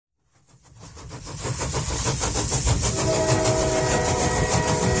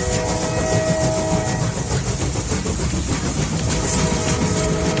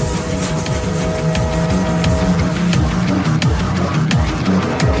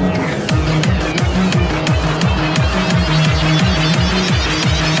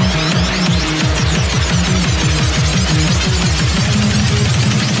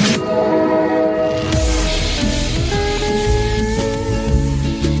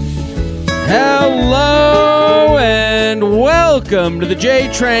Hello and welcome to the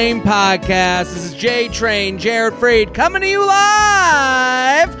J-Train Podcast. This is J-Train, Jared Freid, coming to you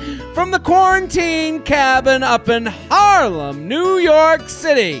live from the quarantine cabin up in Harlem, New York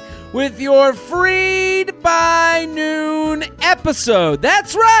City, with your Freid by Noon episode.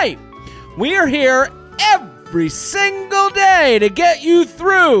 That's right. We are here every single day to get you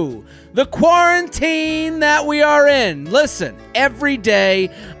through the quarantine that we are in. Listen, every day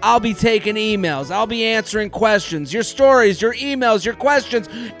I'll be taking emails. I'll be answering questions, your stories, your emails, your questions.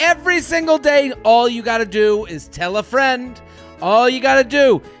 Every single day, all you got to do is tell a friend. All you got to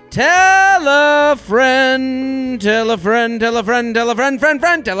do, tell a friend, tell a friend, tell a friend, tell a friend, friend,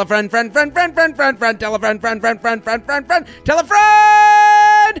 friend, tell a friend, friend, friend, friend, friend, friend, friend, tell a friend, friend, friend, friend, friend, friend, friend, tell a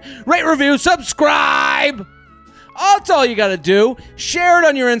friend, rate, review, subscribe. That's all you got to do. Share it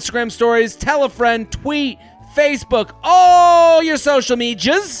on your Instagram stories, tell a friend, tweet, Facebook, all your social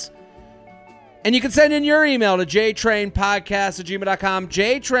medias. And you can send in your email to jtrainpodcast@gmail.com,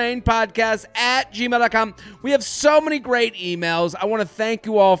 jtrainpodcast@gmail.com. We have so many great emails. I want to thank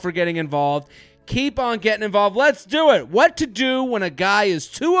you all for getting involved. Keep on getting involved. Let's do it. What to do when a guy is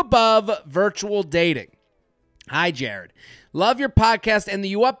too above virtual dating. Hi, Jared. Love your podcast and the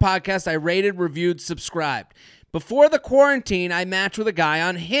You Up podcast. I rated, reviewed, subscribed. Before the quarantine, I matched with a guy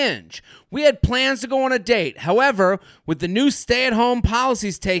on Hinge. We had plans to go on a date. However, with the new stay-at-home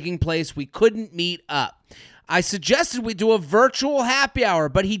policies taking place, we couldn't meet up. I suggested we do a virtual happy hour,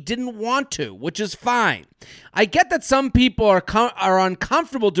 but he didn't want to, which is fine. I get that some people are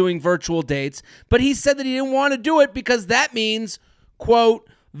uncomfortable doing virtual dates, but he said that he didn't want to do it because that means, quote,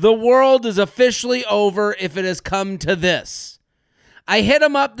 the world is officially over if it has come to this. I hit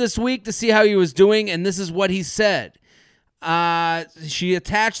him up this week to see how he was doing, and this is what he said. She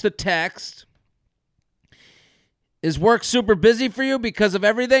attached the text. Is work super busy for you because of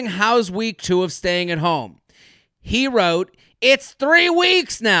everything? How's week 2 of staying at home? He wrote, it's 3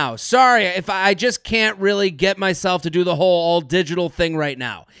 weeks now. Sorry if I just can't really get myself to do the whole all digital thing right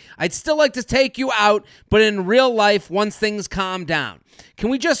now. I'd still like to take you out, but in real life, once things calm down. Can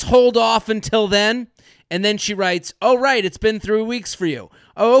we just hold off until then? And then she writes, oh, right, it's been 3 weeks for you.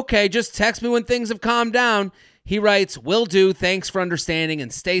 Oh, okay, just text me when things have calmed down. He writes, will do, thanks for understanding,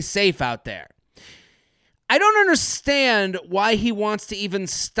 and stay safe out there. I don't understand why he wants to even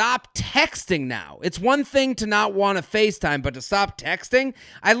stop texting now. It's one thing to not want to FaceTime, but to stop texting?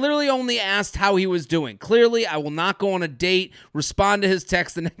 I literally only asked how he was doing. Clearly, I will not go on a date, respond to his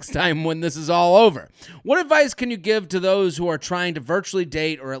text the next time when this is all over. What advice can you give to those who are trying to virtually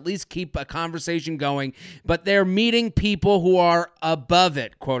date or at least keep a conversation going, but they're meeting people who are above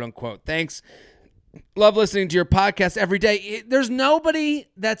it, quote unquote? Thanks. Love listening to your podcast every day. There's nobody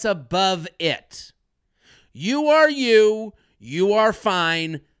that's above it. You are you. You are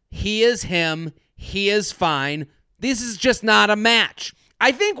fine. He is him. He is fine. This is just not a match.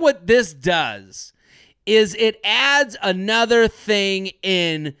 I think what this does is it adds another thing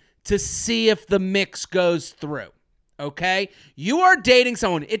in to see if the mix goes through. Okay? You are dating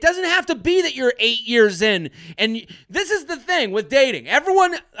someone. It doesn't have to be that you're 8 years in. And this is the thing with dating.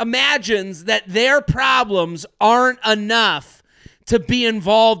 Everyone imagines that their problems aren't enough to be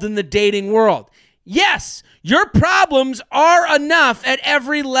involved in the dating world. Yes, your problems are enough at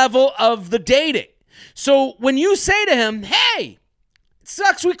every level of the dating. So when you say to him, hey, it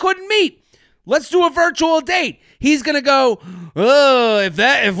sucks we couldn't meet. Let's do a virtual date. He's going to go, oh, if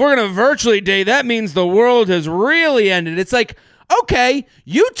we're going to virtually date, that means the world has really ended. It's like, okay,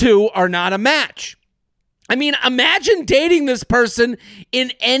 you two are not a match. I mean, imagine dating this person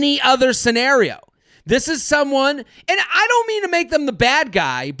in any other scenario. This is someone, and I don't mean to make them the bad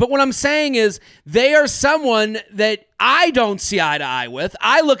guy, but what I'm saying is they are someone that I don't see eye to eye with.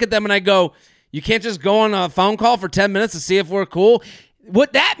 I look at them and I go, you can't just go on a phone call for 10 minutes to see if we're cool.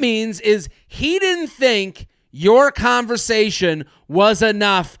 What that means is he didn't think your conversation was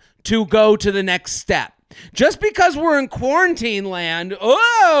enough to go to the next step. Just because we're in quarantine land,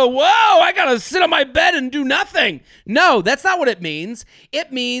 I got to sit on my bed and do nothing. No, that's not what it means.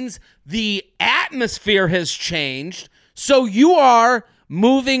 It means the atmosphere has changed, so you are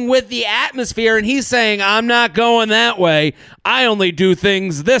moving with the atmosphere, and he's saying, I'm not going that way. I only do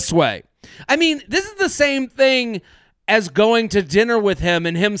things this way. I mean, this is the same thing as going to dinner with him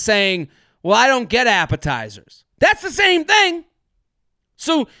and him saying, well, I don't get appetizers. That's the same thing.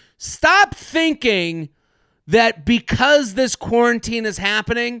 So stop thinking that because this quarantine is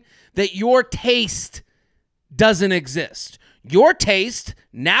happening, that your taste doesn't exist. Your taste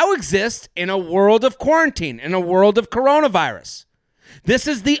now exists in a world of quarantine, in a world of coronavirus. This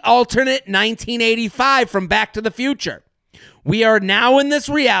is the alternate 1985 from Back to the Future. We are now in this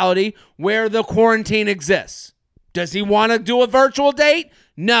reality where the quarantine exists. Does he want to do a virtual date?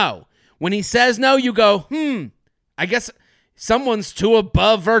 No. When he says no, you go, I guess someone's too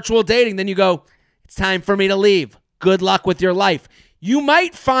above virtual dating. Then you go, it's time for me to leave. Good luck with your life. You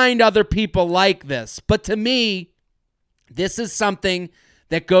might find other people like this, but to me, this is something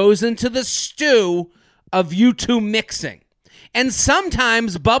that goes into the stew of you two mixing. And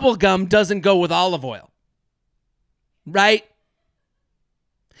sometimes bubblegum doesn't go with olive oil, right?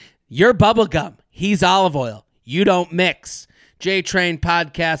 You're bubblegum. He's olive oil. You don't mix.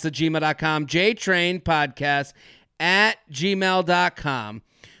 JTrainPodcast@gmail.com. JTrainPodcast@gmail.com.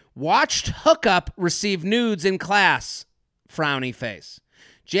 Watched hookup receive nudes in class. Frowny face.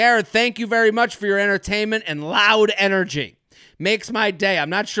 Jared, thank you very much for your entertainment and loud energy. Makes my day. I'm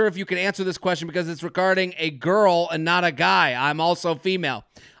not sure if you can answer this question because it's regarding a girl and not a guy. I'm also female.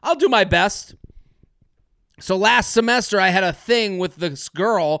 I'll do my best. So last semester, I had a thing with this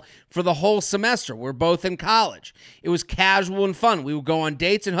girl for the whole semester. We're both in college. It was casual and fun. We would go on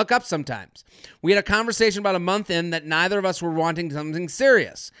dates and hook up sometimes. We had a conversation about a month in that neither of us were wanting something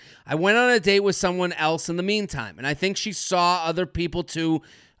serious. I went on a date with someone else in the meantime, and I think she saw other people too,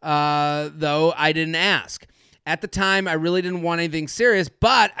 though I didn't ask. At the time, I really didn't want anything serious,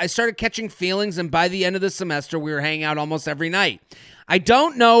 but I started catching feelings, and by the end of the semester, we were hanging out almost every night. I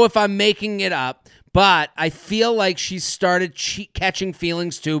don't know if I'm making it up, but I feel like she started catching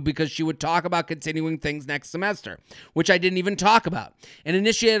feelings too because she would talk about continuing things next semester, which I didn't even talk about, and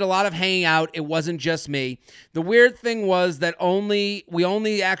initiated a lot of hanging out. It wasn't just me. The weird thing was that we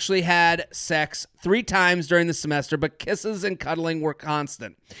only actually had sex 3 times during the semester, but kisses and cuddling were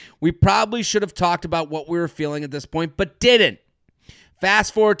constant. We probably should have talked about what we were feeling at this point, but didn't.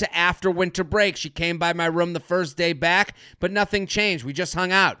 Fast forward to after winter break. She came by my room the first day back, but nothing changed. We just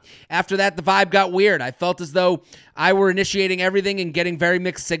hung out. After that, the vibe got weird. I felt as though I were initiating everything and getting very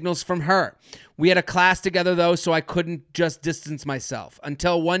mixed signals from her. We had a class together, though, so I couldn't just distance myself.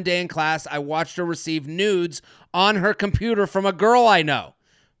 Until one day in class, I watched her receive nudes on her computer from a girl I know.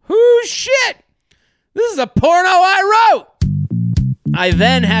 Whoo, shit! This is a porno I wrote! I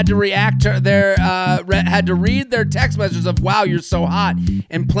then had to react to had to read their text messages of, wow, you're so hot,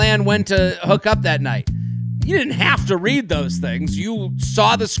 and plan when to hook up that night. You didn't have to read those things. You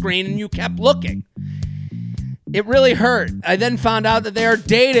saw the screen and you kept looking. It really hurt. I then found out that they are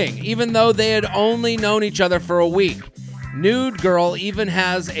dating, even though they had only known each other for a week. Nude girl even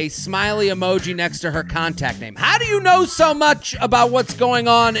has a smiley emoji next to her contact name. How do you know so much about what's going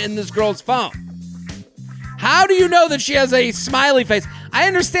on in this girl's phone? How do you know that she has a smiley face? I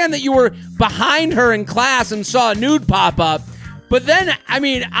understand that you were behind her in class and saw a nude pop up, but then,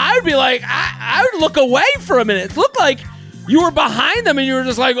 I would be like, I would look away for a minute. It looked like you were behind them and you were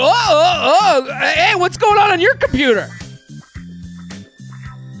just like, hey, what's going on your computer?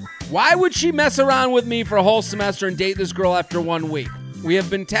 Why would she mess around with me for a whole semester and date this girl after 1 week? We have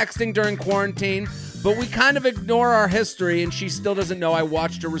been texting during quarantine, but we kind of ignore our history, and she still doesn't know I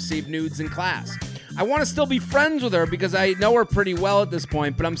watched her receive nudes in class. I want to still be friends with her because I know her pretty well at this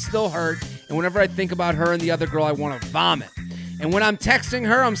point, but I'm still hurt, and whenever I think about her and the other girl, I want to vomit. And when I'm texting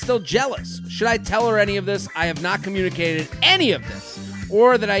her, I'm still jealous. Should I tell her any of this? I have not communicated any of this,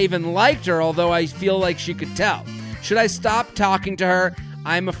 or that I even liked her, although I feel like she could tell. Should I stop talking to her?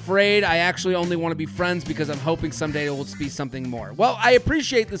 I'm afraid I actually only want to be friends because I'm hoping someday it will be something more. Well, I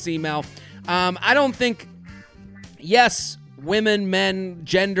appreciate this email. I don't think, yes, women, men,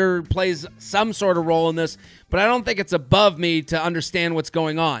 gender plays some sort of role in this, but I don't think it's above me to understand what's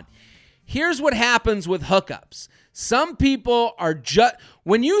going on. Here's what happens with hookups. Some people are just,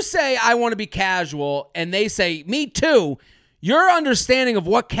 when you say, I want to be casual, and they say, me too, your understanding of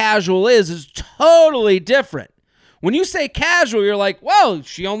what casual is totally different. When you say casual, you're like, well,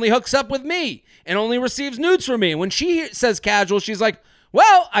 she only hooks up with me and only receives nudes from me. And when she says casual, she's like,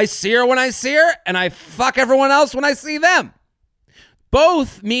 well, I see her when I see her, and I fuck everyone else when I see them.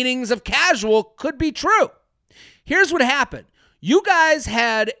 Both meanings of casual could be true. Here's what happened. You guys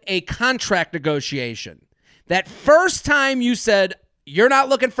had a contract negotiation. That first time you said, you're not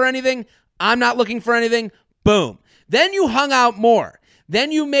looking for anything, I'm not looking for anything, boom. Then you hung out more.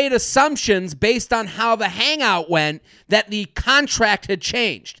 Then you made assumptions based on how the hangout went that the contract had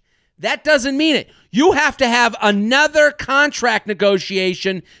changed. That doesn't mean it. You have to have another contract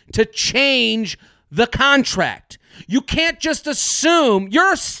negotiation to change the contract. You can't just assume.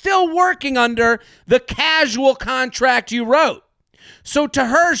 You're still working under the casual contract you wrote. So to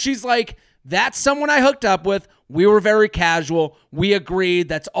her, she's like, that's someone I hooked up with. We were very casual. We agreed.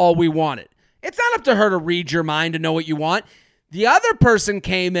 That's all we wanted. It's not up to her to read your mind and know what you want. The other person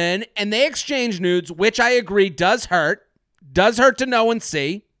came in and they exchanged nudes, which I agree does hurt. Does hurt to know and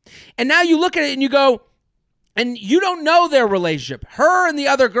see. And now you look at it and you go, and you don't know their relationship. Her and the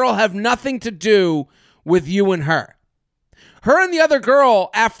other girl have nothing to do with you and her. Her and the other girl,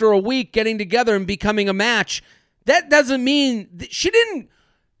 after a week getting together and becoming a match, that doesn't mean she didn't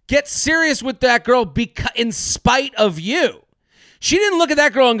get serious with that girl in spite of you. She didn't look at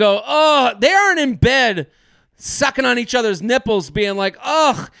that girl and go, oh, they aren't in bed sucking on each other's nipples, being like,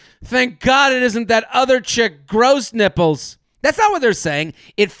 oh, thank God it isn't that other chick, gross nipples. That's not what they're saying.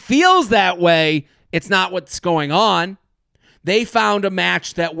 It feels that way. It's not what's going on. They found a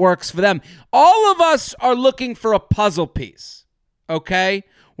match that works for them. All of us are looking for a puzzle piece, okay?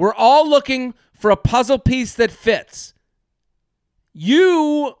 We're all looking for a puzzle piece that fits.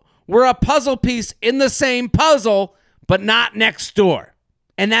 You were a puzzle piece in the same puzzle, but not next door.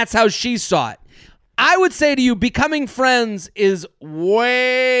 And that's how she saw it. I would say to you, becoming friends is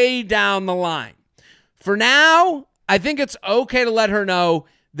way down the line. For now, I think it's okay to let her know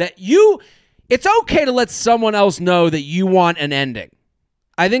that it's okay to let someone else know that you want an ending.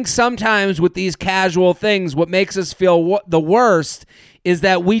 I think sometimes with these casual things, what makes us feel the worst is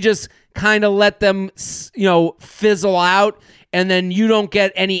that we just kind of let them, fizzle out, and then you don't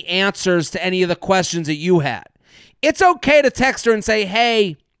get any answers to any of the questions that you had. It's okay to text her and say,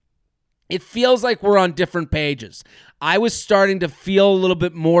 hey, it feels like we're on different pages. I was starting to feel a little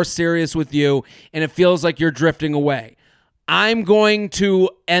bit more serious with you, and it feels like you're drifting away. I'm going to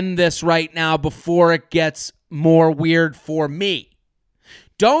end this right now before it gets more weird for me.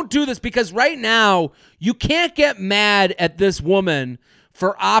 Don't do this, because right now you can't get mad at this woman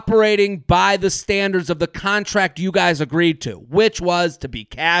for operating by the standards of the contract you guys agreed to, which was to be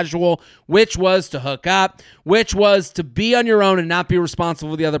casual, which was to hook up, which was to be on your own and not be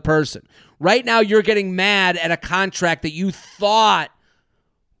responsible for the other person. Right now you're getting mad at a contract that you thought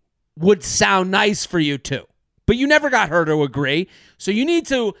would sound nice for you two, but you never got her to agree. So you need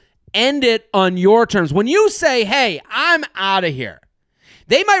to end it on your terms. When you say, hey, I'm out of here,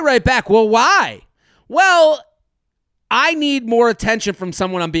 they might write back, well, why? Well, I need more attention from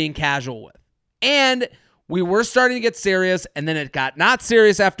someone I'm being casual with. And we were starting to get serious, and then it got not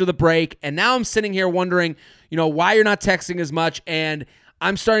serious after the break, and now I'm sitting here wondering, why you're not texting as much, and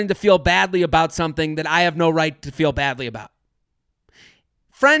I'm starting to feel badly about something that I have no right to feel badly about.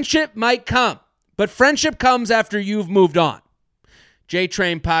 Friendship might come, but friendship comes after you've moved on.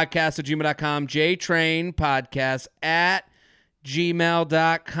 jtrainpodcast@gmail.com,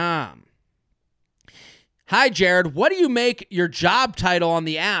 jtrainpodcast@gmail.com. Hi, Jared. What do you make your job title on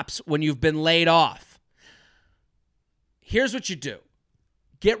the apps when you've been laid off? Here's what you do.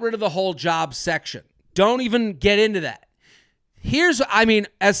 Get rid of the whole job section. Don't even get into that.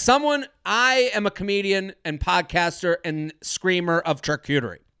 As someone, I am a comedian and podcaster and screamer of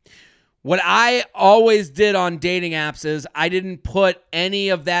charcuterie. What I always did on dating apps is I didn't put any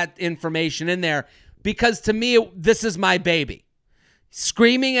of that information in there, because to me, this is my baby.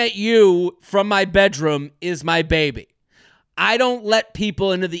 Screaming at you from my bedroom is my baby. I don't let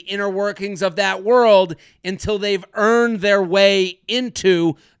people into the inner workings of that world until they've earned their way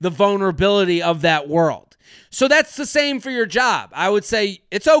into the vulnerability of that world. So that's the same for your job. I would say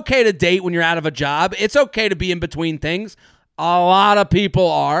it's okay to date when you're out of a job. It's okay to be in between things. A lot of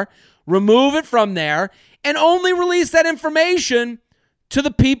people are. Remove it from there and only release that information to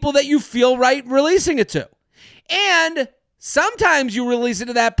the people that you feel right releasing it to. And sometimes you release it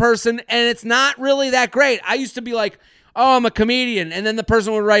to that person and it's not really that great. I used to be like, oh, I'm a comedian. And then the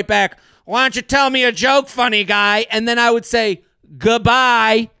person would write back, why don't you tell me a joke, funny guy? And then I would say,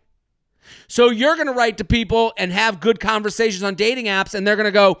 goodbye. So you're going to write to people and have good conversations on dating apps, and they're going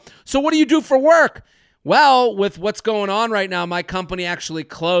to go, so what do you do for work? Well, with what's going on right now, my company actually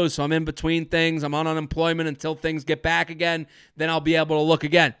closed, so I'm in between things. I'm on unemployment until things get back again. Then I'll be able to look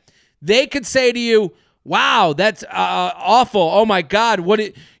again. They could say to you, wow, that's awful. Oh my God.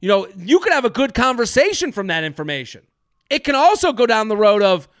 You could have a good conversation from that information. It can also go down the road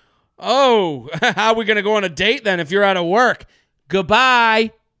of, oh, how are we going to go on a date then if you're out of work?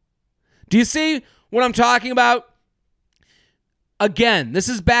 Goodbye. Do you see what I'm talking about? Again, this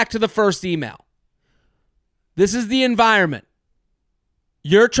is back to the first email. This is the environment.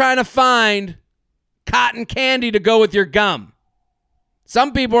 You're trying to find cotton candy to go with your gum.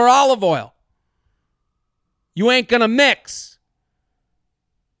 Some people are olive oil. You ain't going to mix.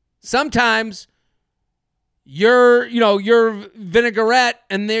 Sometimes you're vinaigrette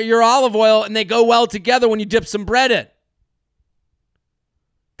and your olive oil, and they go well together when you dip some bread in.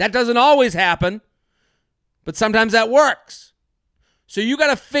 That doesn't always happen, but sometimes that works. So you got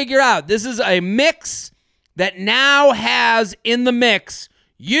to figure out, this is a mix that now has in the mix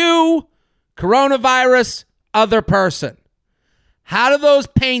you, coronavirus, other person. How do those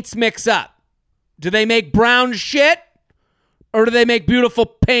paints mix up? Do they make brown shit? Or do they make beautiful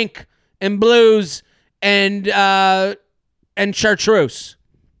pink and blues and chartreuse?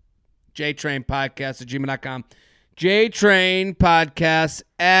 JTrainPodcast@gmail.com.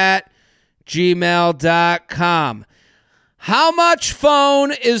 JTrainPodcast@gmail.com. How much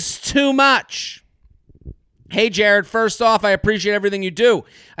phone is too much? Hey, Jared, first off, I appreciate everything you do.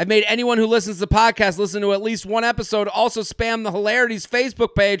 I've made anyone who listens to the podcast listen to at least one episode. Also spam the Hilarities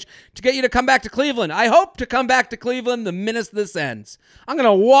Facebook page to get you to come back to Cleveland. I hope to come back to Cleveland the minute this ends. I'm going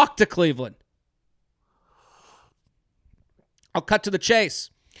to walk to Cleveland. I'll cut to the chase.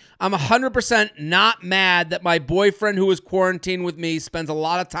 I'm 100% not mad that my boyfriend who is quarantined with me spends a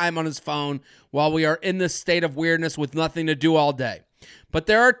lot of time on his phone while we are in this state of weirdness with nothing to do all day. But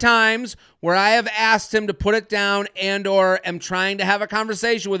there are times where I have asked him to put it down and or am trying to have a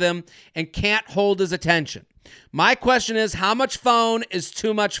conversation with him and can't hold his attention. My question is, how much phone is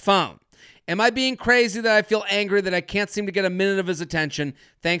too much phone? Am I being crazy that I feel angry that I can't seem to get a minute of his attention?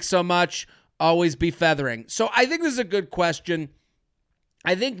 Thanks so much. Always be feathering. So I think this is a good question.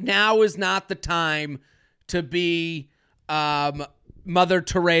 I think now is not the time to be Mother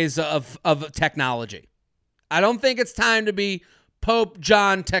Teresa of technology. I don't think it's time to be Pope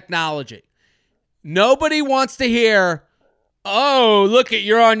John technology. Nobody wants to hear, oh, look at,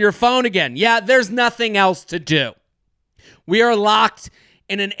 you're on your phone again. Yeah, there's nothing else to do. We are locked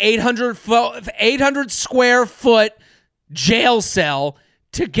in an 800 square foot jail cell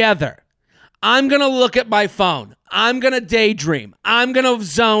together. I'm going to look at my phone. I'm going to daydream. I'm going to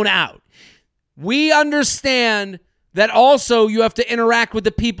zone out. We understand that also you have to interact with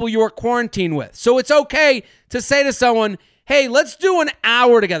the people you are quarantined with. So it's okay to say to someone, hey, let's do an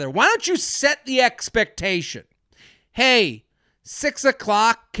hour together. Why don't you set the expectation? Hey, 6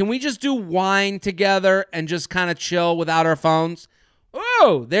 o'clock, can we just do wine together and just kind of chill without our phones?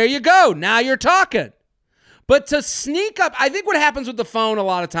 Oh, there you go. Now you're talking. But to sneak up, I think what happens with the phone a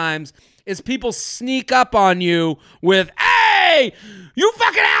lot of times is people sneak up on you with, hey, you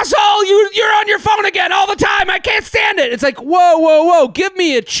fucking asshole, you're on your phone again all the time. I can't stand it. It's like, whoa. Give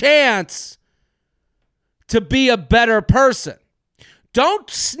me a chance to be a better person. Don't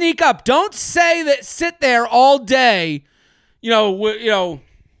sneak up. Don't say that, sit there all day,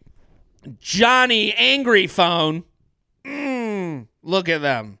 Johnny angry phone. Look at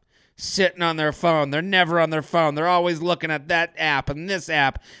them. Sitting on their phone. They're never on their phone. They're always looking at that app and this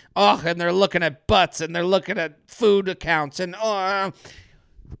app. Oh, and they're looking at butts and they're looking at food accounts and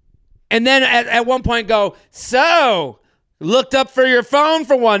then at one point go, so looked up for your phone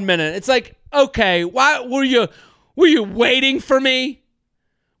for 1 minute. It's like, okay, why were you waiting for me?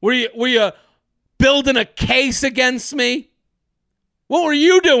 Were you building a case against me? What were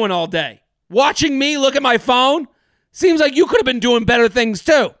you doing all day? Watching me look at my phone? Seems like you could have been doing better things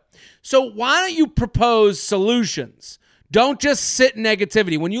too. So why don't you propose solutions? Don't just sit in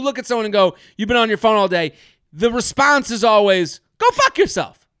negativity. When you look at someone and go, you've been on your phone all day, the response is always, go fuck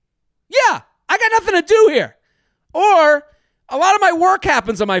yourself. Yeah, I got nothing to do here. Or a lot of my work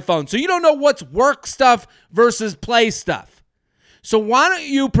happens on my phone, so you don't know what's work stuff versus play stuff. So why don't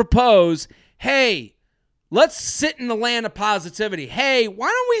you propose, hey, let's sit in the land of positivity. Hey, why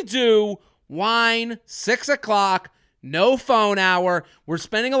don't we do wine, 6 o'clock, no phone hour. We're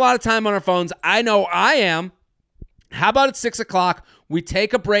spending a lot of time on our phones. I know I am. How about at 6 o'clock, we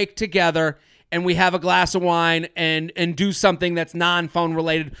take a break together and we have a glass of wine and do something that's non-phone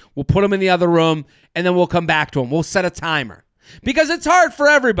related. We'll put them in the other room and then we'll come back to them. We'll set a timer. Because it's hard for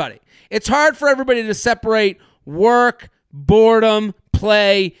everybody. It's hard for everybody to separate work, boredom,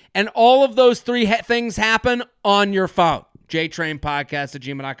 play, and all of those three things happen on your phone.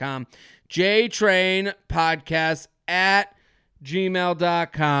 JTrainPodcast@gmail.com.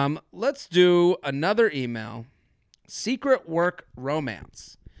 JTrainPodcast@gmail.com. Let's do another email. Secret work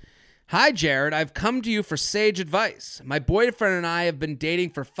romance. Hi, Jared. I've come to you for sage advice. My boyfriend and I have been dating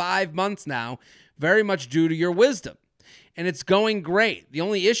for 5 months now, very much due to your wisdom. And it's going great. The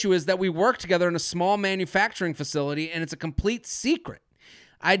only issue is that we work together in a small manufacturing facility, and it's a complete secret.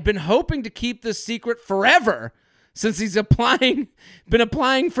 I'd been hoping to keep this secret forever since he's been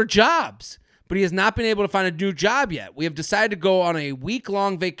applying for jobs, but he has not been able to find a new job yet. We have decided to go on a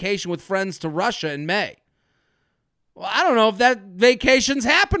week-long vacation with friends to Russia in May. Well, I don't know if that vacation's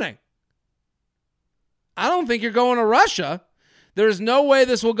happening. I don't think you're going to Russia. There is no way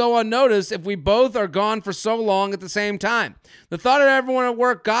this will go unnoticed if we both are gone for so long at the same time. The thought of everyone at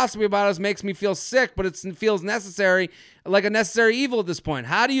work gossiping about us makes me feel sick, but it feels necessary, like a necessary evil at this point.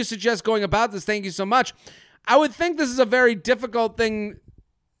 How do you suggest going about this? Thank you so much. I would think this is a very difficult thing.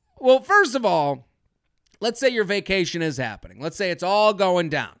 Well, first of all, let's say your vacation is happening. Let's say it's all going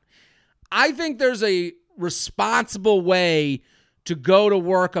down. I think there's a responsible way to go to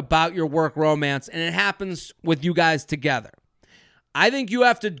work about your work romance, and it happens with you guys together. I think you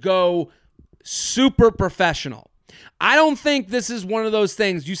have to go super professional. I don't think this is one of those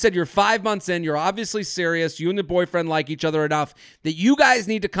things. You said you're 5 months in. You're obviously serious. You and the boyfriend like each other enough that you guys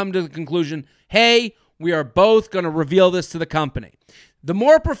need to come to the conclusion, hey, we are both going to reveal this to the company. The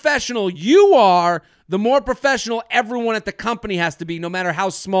more professional you are, the more professional everyone at the company has to be, no matter how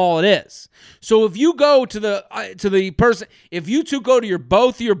small it is. So if you go to the person, if you two go to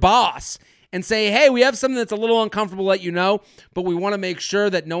your boss and say, hey, we have something that's a little uncomfortable to let you know, but we want to make sure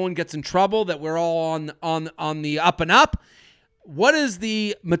that no one gets in trouble, that we're all on the up and up. What is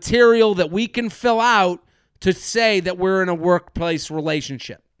the material that we can fill out to say that we're in a workplace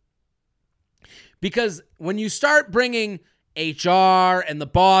relationship? Because when you start bringing HR and the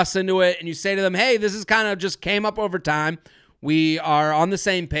boss into it and you say to them, hey, this is kind of just came up over time. We are on the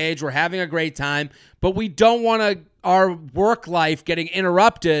same page. We're having a great time, but we don't want our work life getting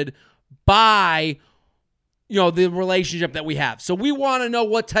interrupted by, the relationship that we have. So we want to know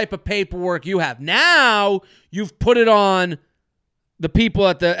what type of paperwork you have. Now you've put it on the people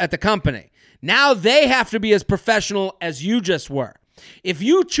at the company. Now they have to be as professional as you just were. If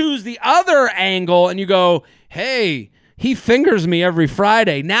you choose the other angle and you go, hey, he fingers me every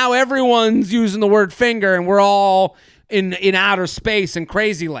Friday. Now everyone's using the word finger and we're all in outer space and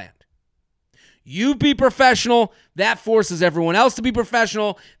crazy land. You be professional. That forces everyone else to be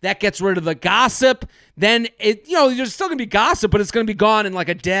professional. That gets rid of the gossip. Then there's still going to be gossip, but it's going to be gone in like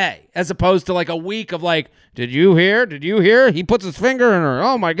a day as opposed to like a week of like, did you hear? Did you hear? He puts his finger in her.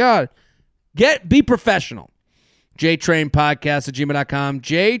 Oh my God. Be professional. JTrainPodcast@gmail.com.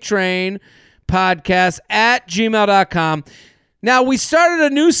 JTrainPodcast@gmail.com. Now we started a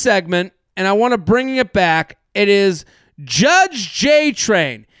new segment and I want to bring it back. It is Judge J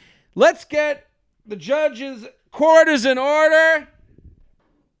Train. Let's get the judge's court is in order.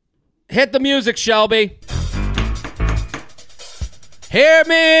 Hit the music, Shelby. Hear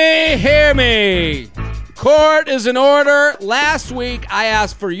me, hear me. Court is in order. Last week, I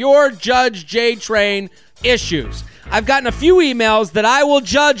asked for your Judge J Train issues. I've gotten a few emails that I will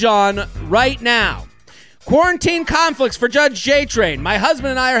judge on right now. Quarantine conflicts for Judge J Train. My husband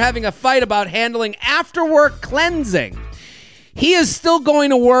and I are having a fight about handling after-work cleansing. He is still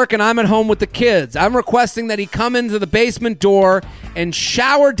going to work and I'm at home with the kids. I'm requesting that he come into the basement door and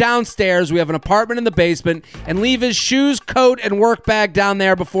shower downstairs. We have an apartment in the basement, and leave his shoes, coat, and work bag down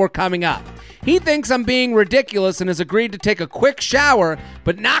there before coming up. He thinks I'm being ridiculous and has agreed to take a quick shower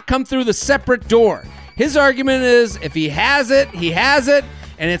but not come through the separate door. His argument is if he has it, he has it,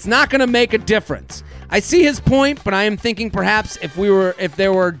 and it's not going to make a difference. I see his point, but I am thinking perhaps if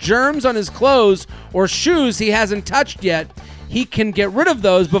there were germs on his clothes or shoes he hasn't touched yet, he can get rid of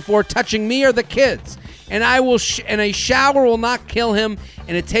those before touching me or the kids. And and a shower will not kill him,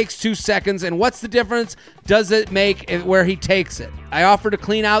 and it takes 2 seconds. And what's the difference does it make where he takes it? I offer to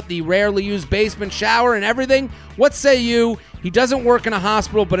clean out the rarely used basement shower and everything. What say you? He doesn't work in a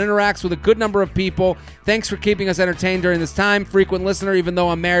hospital, but interacts with a good number of people. Thanks for keeping us entertained during this time. Frequent listener, even though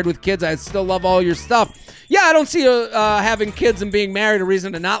I'm married with kids, I still love all your stuff. Yeah, I don't see having kids and being married a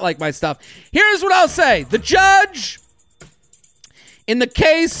reason to not like my stuff. Here's what I'll say. The judge, in the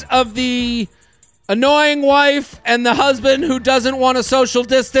case of the annoying wife and the husband who doesn't want to social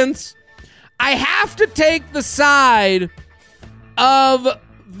distance, I have to take the side of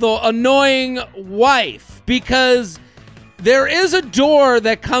the annoying wife because there is a door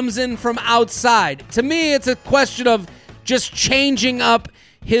that comes in from outside. To me, it's a question of just changing up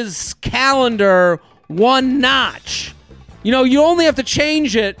his calendar one notch. You only have to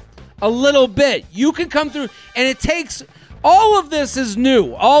change it a little bit. You can come through, and it takes... All of this is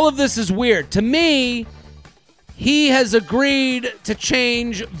new. All of this is weird. To me, he has agreed to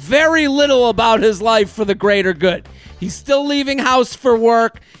change very little about his life for the greater good. He's still leaving house for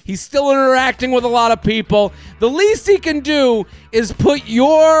work. He's still interacting with a lot of people. The least he can do is put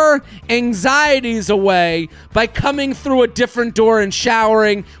your anxieties away by coming through a different door and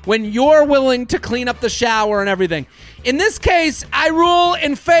showering when you're willing to clean up the shower and everything. In this case, I rule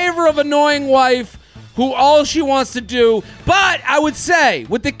in favor of annoying wife who all she wants to do, but I would say,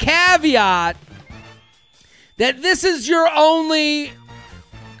 with the caveat that this is your only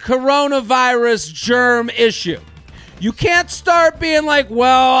coronavirus germ issue. You can't start being like,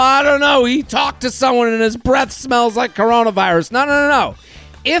 well, I don't know, he talked to someone and his breath smells like coronavirus. No.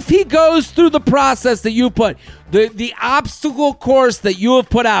 If he goes through the process that you put, the obstacle course that you have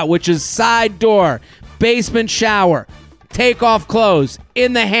put out, which is side door, basement shower, take off clothes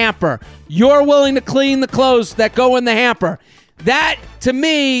in the hamper. You're willing to clean the clothes that go in the hamper. That, to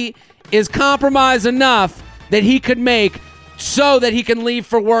me, is compromise enough that he could make so that he can leave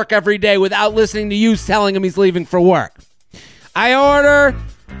for work every day without listening to you telling him he's leaving for work. I order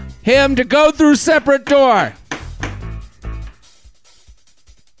him to go through separate door.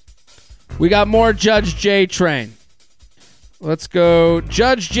 We got more Judge J Train. Let's go.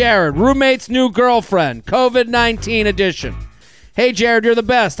 Judge Jared, roommate's new girlfriend, COVID-19 edition. Hey, Jared, you're the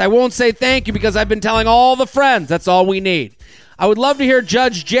best. I won't say thank you because I've been telling all the friends. That's all we need. I would love to hear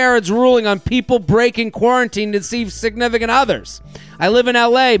Judge Jared's ruling on people breaking quarantine to see significant others. I live in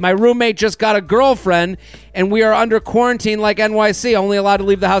LA. My roommate just got a girlfriend, and we are under quarantine like NYC, only allowed to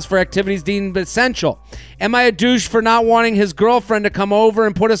leave the house for activities deemed essential. Am I a douche for not wanting his girlfriend to come over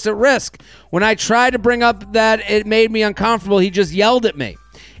and put us at risk? When I tried to bring up that it made me uncomfortable, he just yelled at me.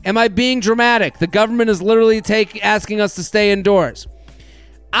 Am I being dramatic? The government is literally asking us to stay indoors.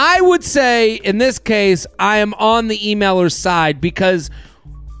 I would say, in this case, I am on the emailer's side because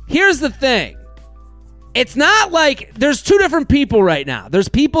here's the thing. It's not like there's two different people right now. There's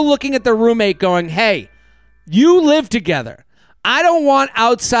people looking at their roommate going, hey, you live together. I don't want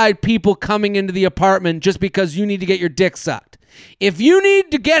outside people coming into the apartment just because you need to get your dick sucked. If you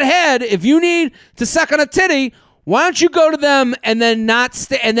need to get head, if you need to suck on a titty, why don't you go to them and then not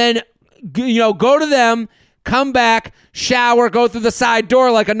stay, and then, go to them, come back, shower, go through the side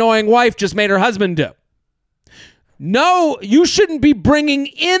door like annoying wife just made her husband do. No, you shouldn't be bringing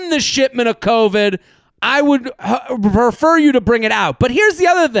in the shipment of COVID. I would prefer you to bring it out. But here's the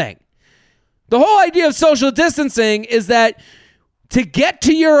other thing. The whole idea of social distancing is that to get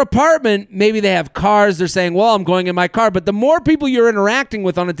to your apartment, maybe they have cars. They're saying, well, I'm going in my car. But the more people you're interacting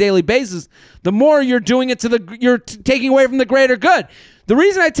with on a daily basis, the more you're doing it you're taking away from the greater good. The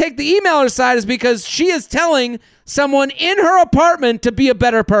reason I take the emailer side is because she is telling someone in her apartment to be a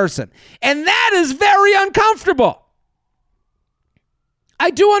better person. And that is very uncomfortable.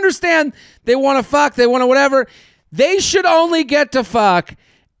 I do understand they want to fuck, they want to whatever. They should only get to fuck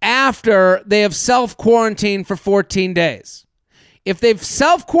after they have self-quarantined for 14 days. If they've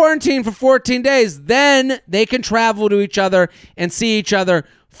self-quarantined for 14 days, then they can travel to each other and see each other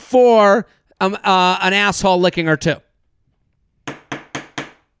for an asshole licking or two.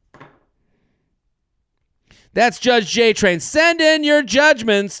 That's Judge J-Train. Send in your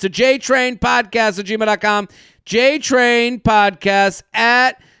judgments to jtrainpodcast@gmail.com.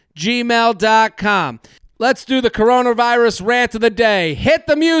 jtrainpodcast@gmail.com. Let's do the coronavirus rant of the day. Hit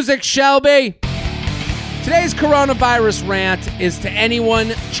the music, Shelby. Today's coronavirus rant is to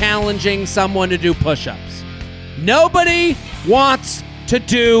anyone challenging someone to do push-ups. Nobody wants to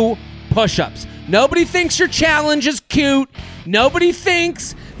do push-ups. Nobody thinks your challenge is cute. Nobody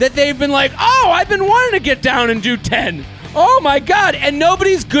thinks that they've been like, oh, I've been wanting to get down and do 10. Oh, my God. And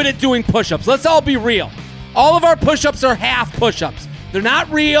nobody's good at doing push-ups. Let's all be real. All of our push-ups are half push-ups. They're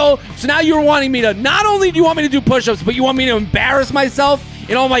not real. So now you're wanting me to, not only do you want me to do push-ups, but you want me to embarrass myself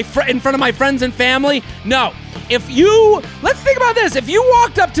in front of my friends and family? No. Let's think about this. If you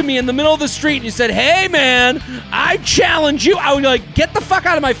walked up to me in the middle of the street and you said, hey, man, I challenge you, I would be like, get the fuck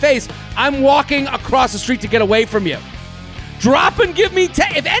out of my face. I'm walking across the street to get away from you. Drop and give me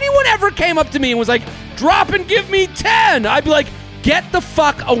 10. If anyone ever came up to me and was like, drop and give me 10, I'd be like, get the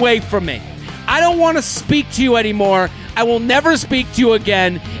fuck away from me. I don't want to speak to you anymore. I will never speak to you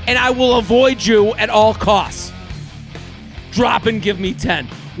again, and I will avoid you at all costs. Drop and give me 10.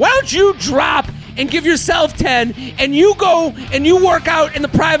 Why don't you drop and give yourself 10, and you go and you work out in the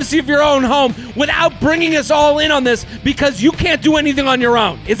privacy of your own home without bringing us all in on this because you can't do anything on your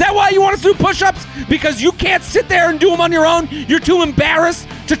own? Is that why you want us to do push-ups? Because you can't sit there and do them on your own? You're too embarrassed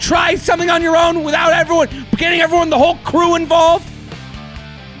to try something on your own without getting the whole crew involved?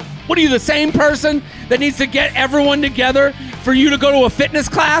 What are you, the same person that needs to get everyone together for you to go to a fitness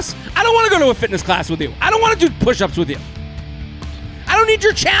class? I don't want to go to a fitness class with you. I don't want to do push-ups with you. I don't need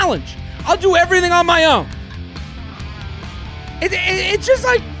your challenge. I'll do everything on my own. It's just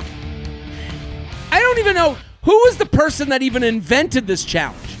like, I don't even know who was the person that even invented this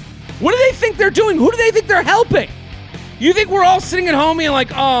challenge. What do they think they're doing? Who do they think they're helping? You think we're all sitting at home and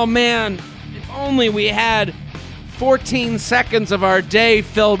like, oh man, if only we had 14 seconds of our day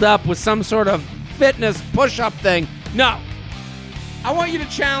filled up with some sort of fitness push-up thing. No. I want you to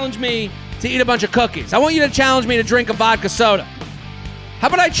challenge me to eat a bunch of cookies. I want you to challenge me to drink a vodka soda. How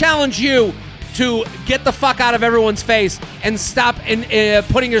about I challenge you to get the fuck out of everyone's face and stop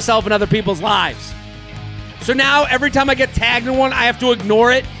putting yourself in other people's lives? So now every time I get tagged in one, I have to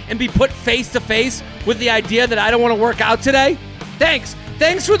ignore it and be put face to face with the idea that I don't want to work out today? Thanks.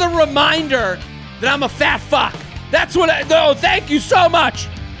 Thanks for the reminder that I'm a fat fuck. That's what thank you so much.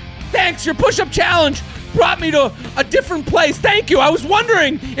 Thanks, your push-up challenge brought me to a different place. Thank you. I was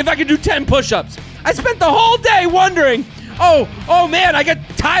wondering if I could do 10 push-ups. I spent the whole day wondering, oh man, I get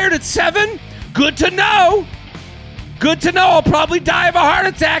tired at 7? Good to know. Good to know. I'll probably die of a heart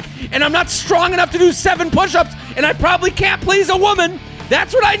attack, and I'm not strong enough to do 7 push-ups, and I probably can't please a woman.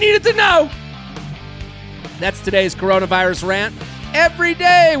 That's what I needed to know. That's today's coronavirus rant. Every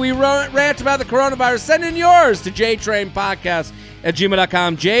day we rant about the coronavirus. Send in yours to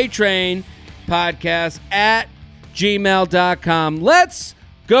jtrainpodcast@gmail.com. jtrainpodcast@gmail.com. Let's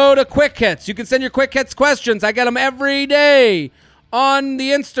go to Quick Hits. You can send your Quick Hits questions. I get them every day on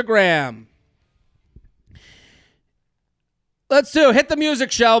the Instagram. Let's hit the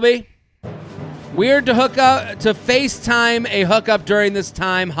music, Shelby. Weird to FaceTime a hookup during this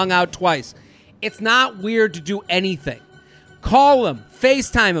time, hung out twice. It's not weird to do anything. Call him,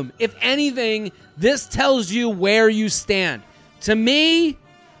 FaceTime him. If anything, this tells you where you stand. To me,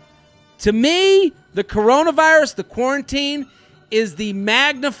 the coronavirus, the quarantine, is the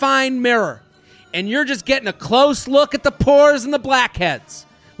magnifying mirror. And you're just getting a close look at the pores and the blackheads.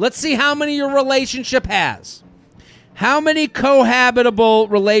 Let's see how many your relationship has. How many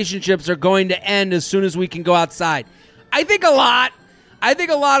cohabitable relationships are going to end as soon as we can go outside? I think a lot. I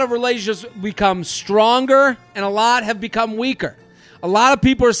think a lot of relationships become stronger and a lot have become weaker. A lot of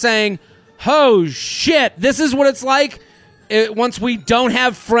people are saying, oh shit, this is what it's like once we don't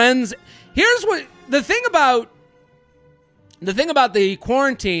have friends. Here's what the thing about the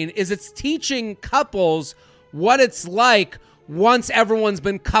quarantine is, it's teaching couples what it's like once everyone's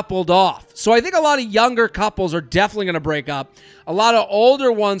been coupled off. So I think a lot of younger couples are definitely going to break up. A lot of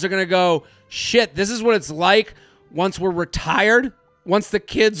older ones are going to go, shit, this is what it's like once we're retired, once the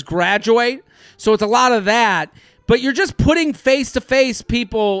kids graduate. So it's a lot of that. But you're just putting face-to-face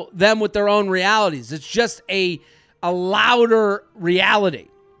them with their own realities. It's just a louder reality.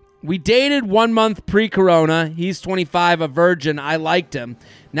 We dated 1 month pre-corona. He's 25, a virgin. I liked him.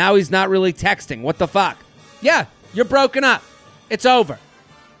 Now he's not really texting. What the fuck? Yeah, you're broken up. It's over.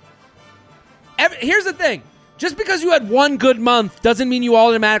 Here's the thing. Just because you had 1 good month doesn't mean you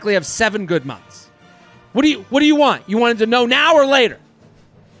automatically have 7 good months. What do you want? You wanted to know now or later?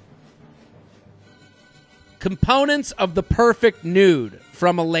 Components of the perfect nude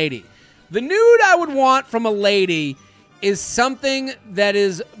from a lady. The nude I would want from a lady is something that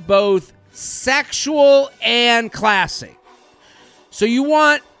is both sexual and classy. So you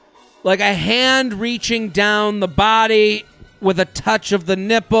want like a hand reaching down the body with a touch of the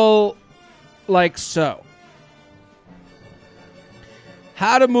nipple, like so.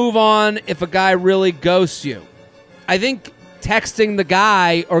 How to move on if a guy really ghosts you. I think texting the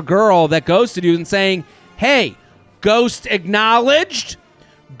guy or girl that ghosted you and saying, hey, ghost acknowledged,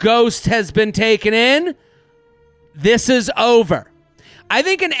 ghost has been taken in, this is over. I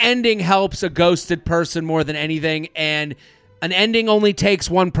think an ending helps a ghosted person more than anything, and an ending only takes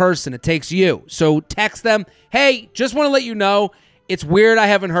one person. It takes you. So text them, hey, just want to let you know, it's weird I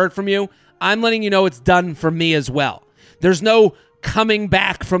haven't heard from you. I'm letting you know it's done for me as well. There's no coming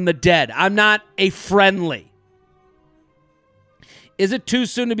back from the dead. I'm not a friendly. Is it too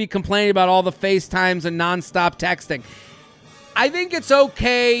soon to be complaining about all the FaceTimes and nonstop texting? I think it's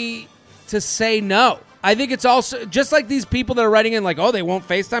okay to say no. I think it's also, just like these people that are writing in like, oh, they won't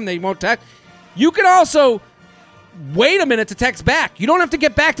FaceTime, they won't text. You can also wait a minute to text back. You don't have to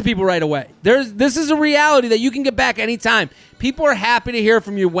get back to people right away. This is a reality that you can get back anytime. People are happy to hear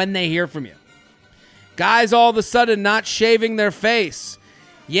from you when they hear from you. Guys all of a sudden not shaving their face.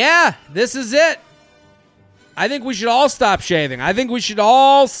 Yeah, this is it. I think we should all stop shaving. I think we should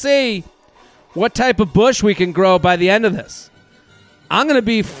all see what type of bush we can grow by the end of this. I'm going to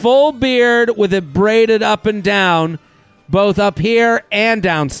be full beard with it braided up and down, both up here and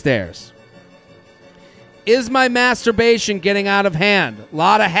downstairs. Is my masturbation getting out of hand? A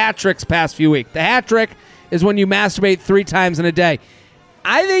lot of hat tricks past few weeks. The hat trick is when you masturbate 3 times in a day.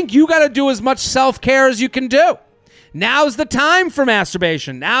 I think you got to do as much self-care as you can do. Now's the time for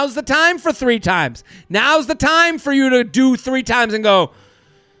masturbation. Now's the time for 3 times. Now's the time for you to do 3 times and go,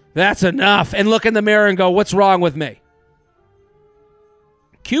 that's enough, and look in the mirror and go, what's wrong with me?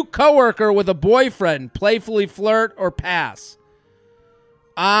 Cute coworker with a boyfriend, playfully flirt or pass?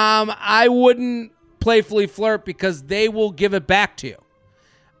 I wouldn't playfully flirt because they will give it back to you.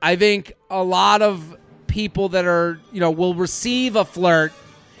 I think a lot of people that are, will receive a flirt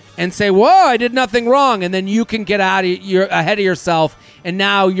and say, whoa, I did nothing wrong. And then you can get ahead of yourself. And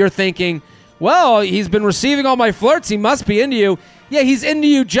now you're thinking, well, he's been receiving all my flirts. He must be into you. Yeah, he's into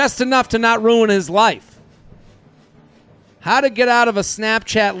you just enough to not ruin his life. How to get out of a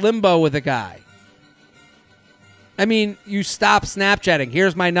Snapchat limbo with a guy. I mean, you stop Snapchatting.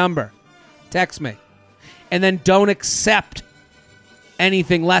 Here's my number. Text me. And then don't accept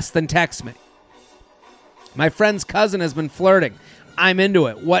anything less than text me. My friend's cousin has been flirting. I'm into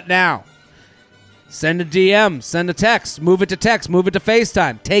it. What now? Send a DM. Send a text. Move it to text. Move it to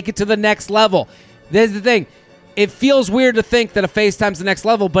FaceTime. Take it to the next level. There's the thing. It feels weird to think that a FaceTime's the next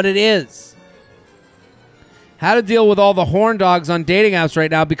level, but it is. How to deal with all the horn dogs on dating apps right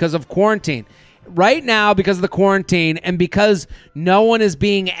now because of quarantine. Right now, because of the quarantine and because no one is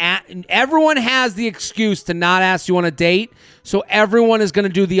everyone has the excuse to not ask you on a date, so everyone is going to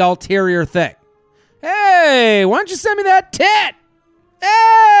do the ulterior thing. Hey, why don't you send me that tit?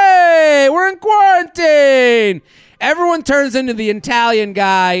 Hey, we're in quarantine. Everyone turns into the Italian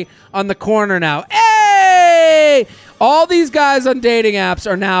guy on the corner now. Hey, all these guys on dating apps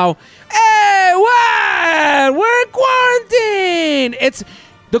are now, hey, what? We're in quarantine.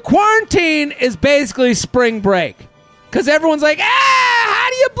 The quarantine is basically spring break. Because everyone's like, how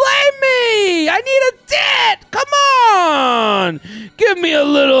do you blame me? I need a tit. Come on. Give me a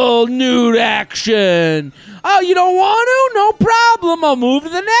little nude action. Oh, you don't want to? No problem. I'll move to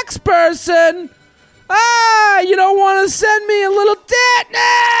the next person. You don't want to send me a little tit?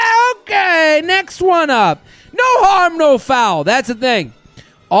 Nah, okay, next one up. No harm, no foul. That's the thing.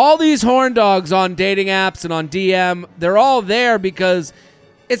 All these horn dogs on dating apps and on DM, they're all there because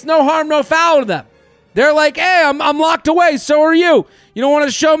it's no harm, no foul to them. They're like, hey, I'm locked away. So are you. You don't want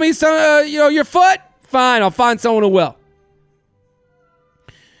to show me some, your foot? Fine, I'll find someone who will.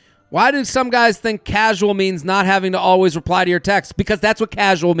 Why do some guys think casual means not having to always reply to your text? Because that's what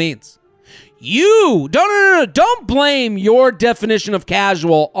casual means. You don't blame your definition of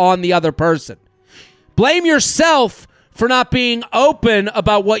casual on the other person. Blame yourself for not being open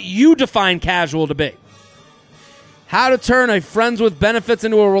about what you define casual to be. How to turn a friends with benefits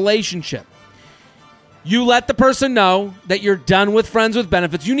into a relationship. You let the person know that you're done with friends with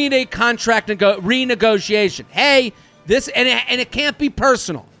benefits. You need a contract renegotiation. Hey, this and it can't be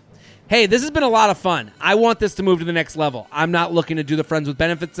personal. Hey, this has been a lot of fun. I want this to move to the next level. I'm not looking to do the friends with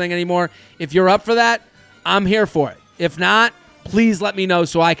benefits thing anymore. If you're up for that, I'm here for it. If not, please let me know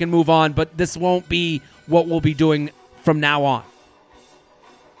so I can move on. But this won't be what we'll be doing from now on.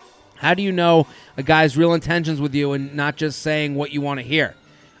 How do you know a guy's real intentions with you and not just saying what you want to hear?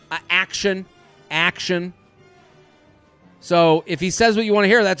 Action. So if he says what you want to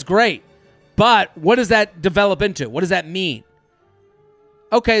hear, that's great. But what does that develop into? What does that mean?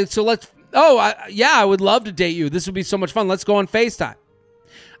 Okay, so I would love to date you. This would be so much fun. Let's go on FaceTime.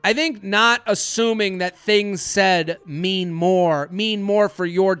 I think not assuming that things said mean more for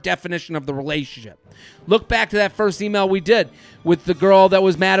your definition of the relationship. Look back to that first email we did with the girl that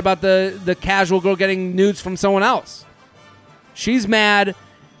was mad about the casual girl getting nudes from someone else. She's mad,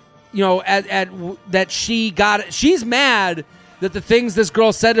 at that she got it. She's mad that the things this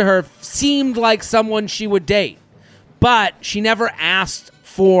girl said to her seemed like someone she would date, but she never asked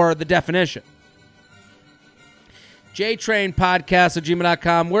for the definition.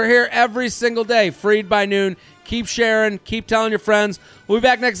 JTrainPodcast@gmail.com. We're here every single day. Freid by noon. Keep sharing. Keep telling your friends. We'll be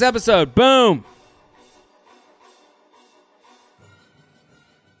back next episode. Boom.